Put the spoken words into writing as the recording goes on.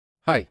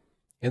Hi,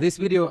 in this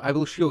video I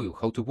will show you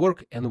how to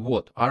work and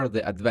what are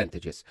the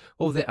advantages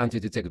of the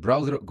Antidetect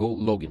browser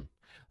GoLogin.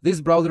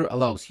 This browser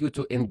allows you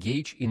to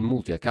engage in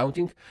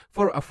multi-accounting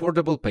for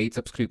affordable paid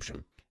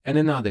subscription. And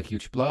another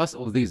huge plus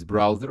of this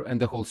browser and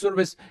the whole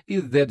service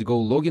is that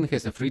GoLogin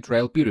has a free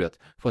trial period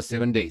for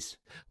 7 days,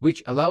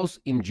 which allows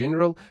in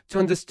general to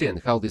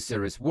understand how this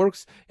service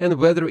works and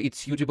whether it's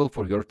suitable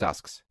for your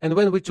tasks. And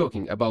when we're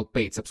talking about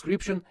paid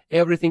subscription,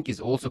 everything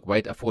is also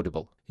quite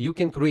affordable. You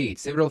can create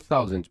several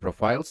thousand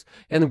profiles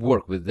and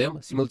work with them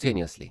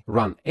simultaneously,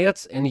 run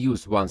ads and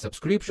use one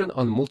subscription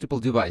on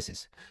multiple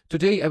devices.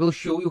 Today I will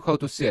show you how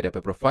to set up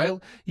a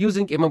profile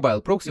using a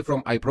mobile proxy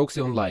from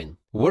iProxy Online.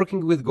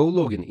 Working with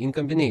GoLogin in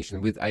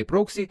combination with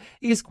iProxy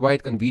is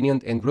quite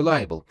convenient and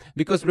reliable,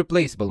 because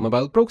replaceable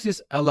mobile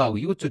proxies allow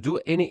you to do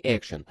any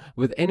action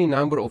with any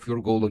number of your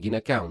GoLogin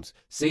accounts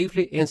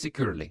safely and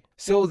securely.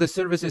 So the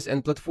services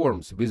and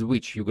platforms with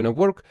which you're gonna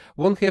work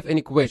won't have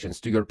any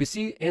questions to your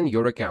PC and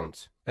your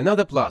accounts.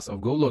 Another plus of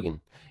GoLogin: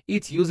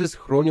 it uses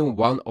Chromium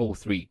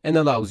 103 and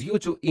allows you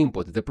to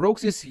import the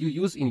proxies you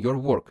use in your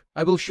work.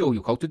 I will show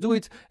you how to do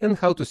it and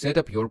how to set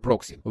up your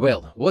proxy.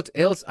 Well, what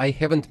else I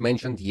haven't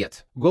mentioned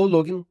yet?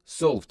 GoLogin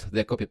solved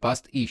the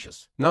copy-paste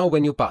issues. Now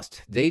when you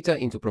paste data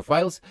into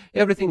profiles,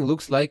 everything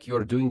looks like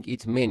you're doing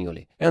it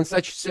manually. And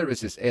such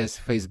services as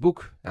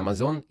Facebook,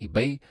 Amazon,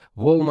 eBay,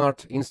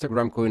 Walmart,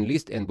 Instagram,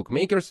 CoinList and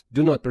bookmakers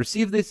do not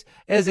perceive this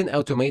as an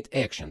automate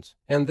actions,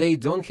 and they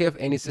don't have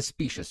any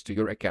suspicious to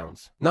your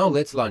accounts. Now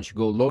let's launch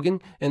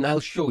GoLogin and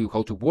I'll show you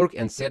how to work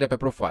and set up a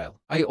profile.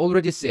 I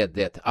already said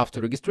that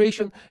after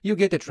registration you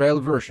get a trial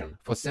version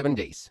for 7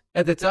 days.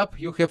 At the top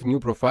you have new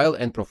profile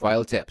and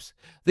profile tabs.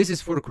 This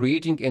is for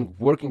creating and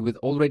working with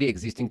already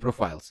existing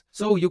profiles.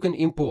 So you can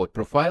import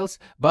profiles,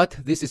 but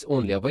this is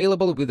only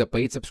available with a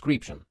paid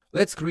subscription.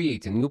 Let's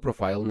create a new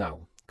profile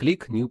now.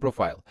 Click New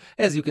Profile.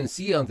 As you can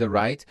see on the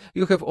right,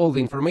 you have all the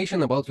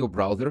information about your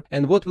browser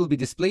and what will be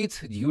displayed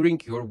during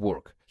your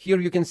work. Here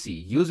you can see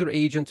User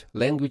Agent,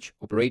 Language,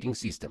 Operating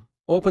System.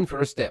 Open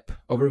First tab,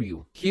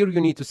 Overview. Here you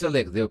need to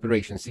select the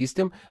operation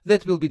system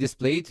that will be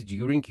displayed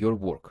during your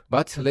work.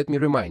 But let me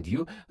remind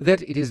you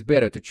that it is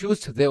better to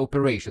choose the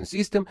operation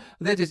system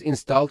that is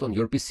installed on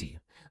your PC.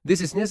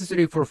 This is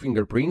necessary for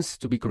fingerprints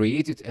to be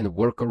created and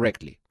work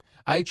correctly.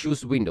 I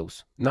choose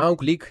Windows. Now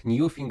click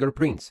New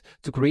Fingerprints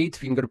to create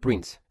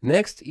fingerprints.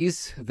 Next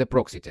is the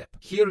Proxy tab.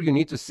 Here you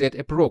need to set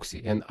a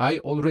proxy, and I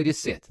already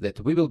set that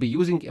we will be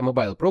using a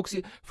mobile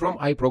proxy from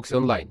iProxy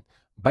Online.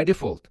 By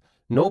default,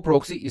 no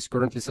proxy is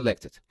currently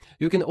selected.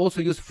 You can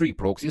also use free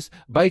proxies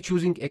by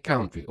choosing a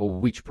country of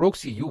which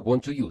proxy you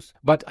want to use,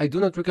 but I do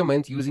not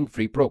recommend using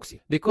free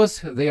proxy,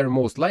 because they are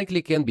most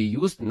likely can be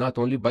used not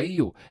only by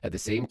you at the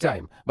same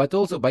time, but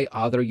also by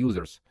other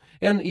users.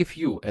 And if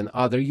you and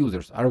other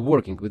users are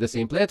working with the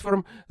same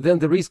platform, then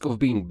the risk of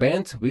being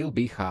banned will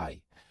be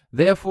high.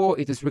 Therefore,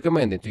 it is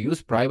recommended to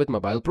use private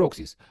mobile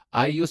proxies.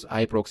 I use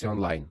iProxy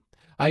Online.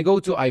 I go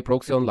to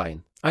iProxy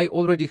Online. I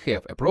already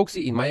have a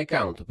proxy in my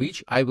account,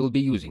 which I will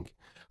be using.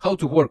 How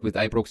to work with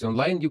iProxy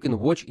Online you can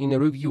watch in a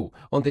review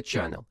on the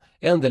channel,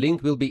 and the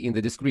link will be in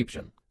the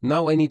description.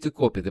 Now I need to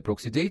copy the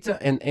proxy data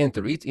and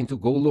enter it into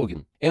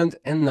GoLogin. And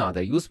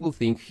another useful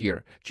thing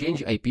here,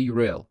 change IP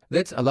URL.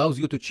 That allows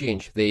you to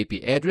change the IP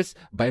address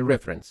by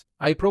reference.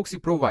 iProxy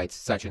provides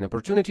such an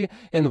opportunity,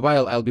 and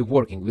while I'll be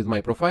working with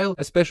my profile,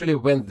 especially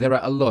when there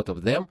are a lot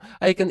of them,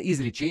 I can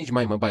easily change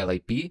my mobile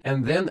IP,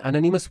 and then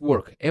anonymous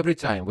work every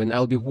time when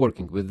I'll be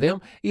working with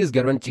them is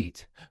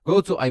guaranteed.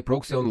 Go to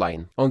iProxy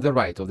Online. On the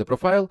right of the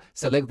profile,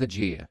 select the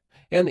GA.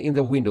 And in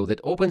the window that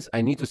opens,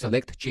 I need to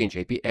select Change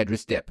IP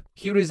Address tab.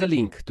 Here is a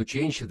link to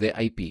change the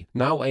IP.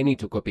 Now I need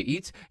to copy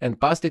it and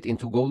paste it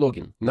into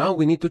GoLogin. Now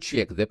we need to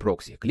check the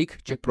proxy.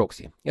 Click Check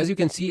Proxy. As you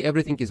can see,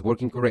 everything is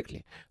working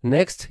correctly.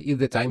 Next is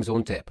the Time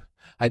Zone tab.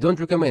 I don't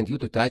recommend you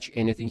to touch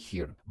anything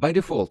here. By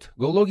default,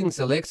 GoLogin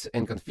selects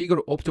and configure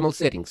optimal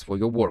settings for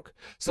your work,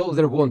 so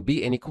there won't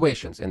be any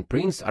questions, and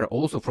prints are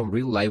also from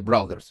real-life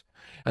browsers.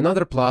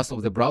 Another plus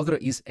of the browser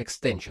is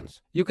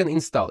extensions. You can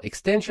install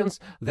extensions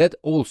that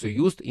also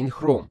used in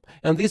Chrome,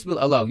 and this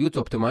will allow you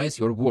to optimize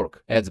your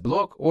work,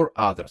 Adblock or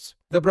others.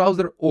 The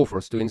browser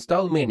offers to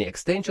install many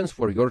extensions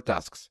for your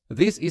tasks.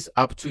 This is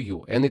up to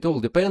you, and it all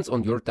depends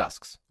on your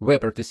tasks.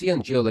 WebRTC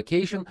and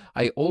geolocation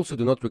I also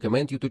do not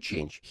recommend you to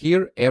change.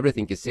 Here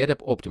everything is set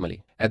up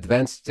optimally.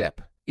 Advanced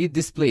tab. It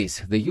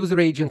displays the user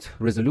agent,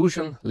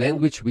 resolution,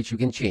 language which you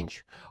can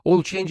change.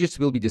 All changes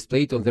will be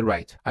displayed on the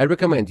right. I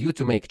recommend you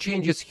to make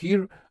changes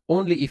here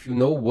only if you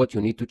know what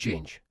you need to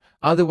change.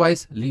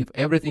 Otherwise, leave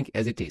everything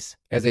as it is.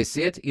 As I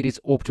said, it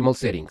is optimal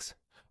settings.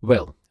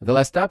 Well, the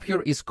last tab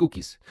here is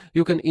cookies.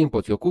 You can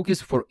import your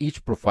cookies for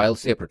each profile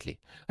separately.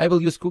 I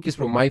will use cookies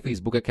from my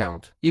Facebook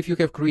account. If you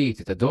have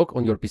created a doc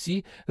on your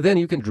PC, then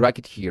you can drag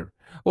it here,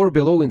 or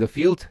below in the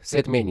field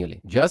Set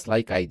manually, just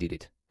like I did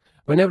it.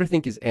 When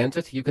everything is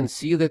entered, you can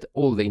see that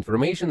all the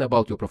information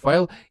about your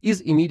profile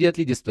is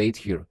immediately displayed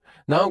here.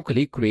 Now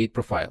click Create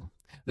Profile.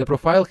 The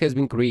profile has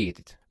been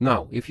created.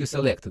 Now, if you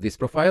select this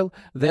profile,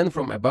 then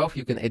from above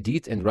you can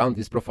edit and run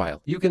this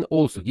profile. You can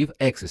also give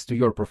access to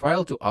your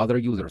profile to other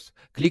users.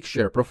 Click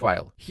Share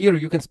Profile. Here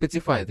you can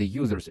specify the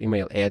user's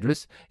email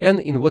address and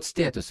in what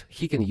status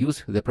he can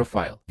use the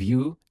profile: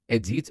 view,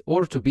 edit,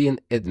 or to be an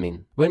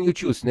admin. When you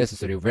choose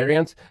necessary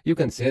variants, you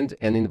can send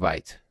an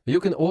invite. You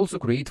can also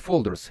create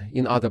folders.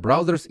 In other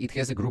browsers, it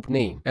has a group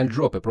name, and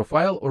drop a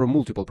profile or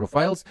multiple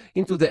profiles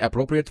into the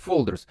appropriate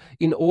folders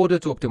in order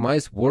to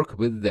optimize work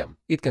with them.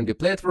 It can be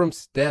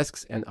platforms,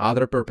 tasks, and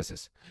other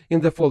purposes.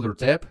 In the Folder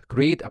tab,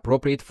 create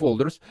appropriate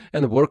folders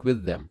and work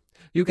with them.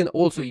 You can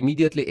also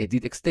immediately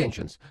edit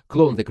extensions,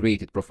 clone the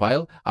created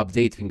profile,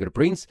 update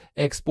fingerprints,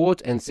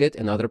 export and set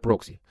another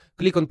proxy.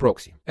 Click on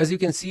Proxy. As you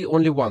can see,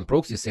 only one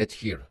proxy set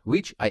here,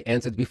 which I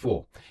entered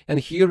before. And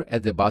here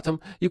at the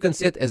bottom, you can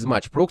set as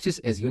much proxies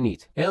as you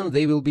need, and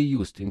they will be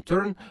used in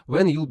turn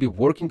when you'll be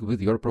working with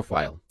your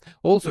profile.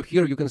 Also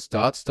here you can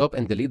start, stop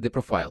and delete the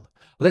profile.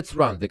 Let's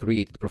run the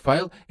created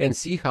profile and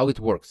see how it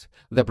works.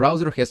 The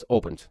browser has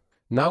opened.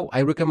 Now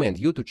I recommend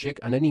you to check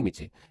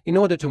anonymity in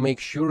order to make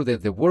sure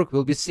that the work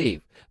will be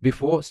safe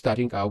before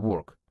starting our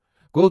work.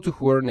 Go to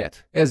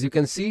Whoever.net. As you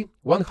can see,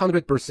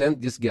 100%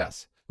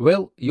 discuss.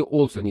 Well, you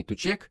also need to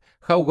check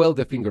how well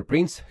the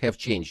fingerprints have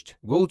changed.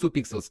 Go to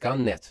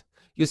PixelScan.net.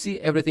 You see,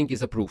 everything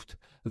is approved.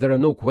 There are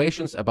no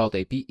questions about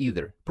IP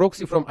either.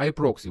 Proxy from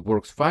iProxy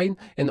works fine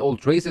and all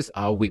traces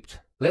are whipped.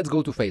 Let's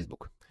go to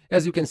Facebook.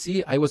 As you can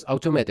see, I was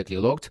automatically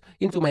logged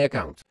into my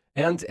account.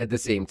 And at the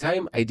same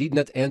time, I did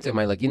not enter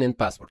my login and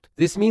password.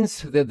 This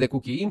means that the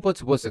cookie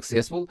input was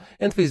successful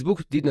and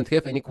Facebook did not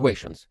have any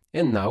questions.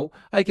 And now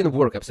I can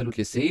work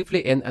absolutely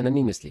safely and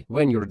anonymously.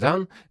 When you're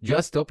done,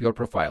 just stop your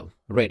profile.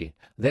 Ready.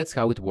 That's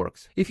how it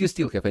works. If you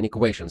still have any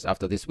questions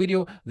after this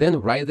video,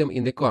 then write them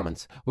in the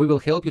comments. We will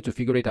help you to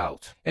figure it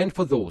out. And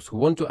for those who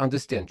want to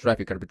understand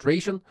traffic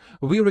arbitration,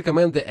 we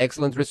recommend the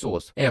excellent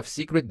resource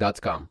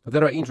fsecret.com.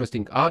 There are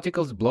interesting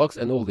articles, blogs,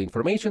 and all the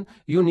information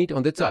you need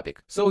on the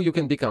topic, so you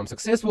can become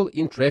successful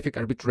in traffic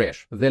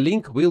arbitrage. The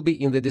link will be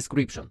in the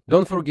description.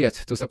 Don't forget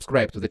to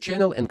subscribe to the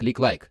channel and click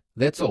like.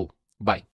 That's all. Bye.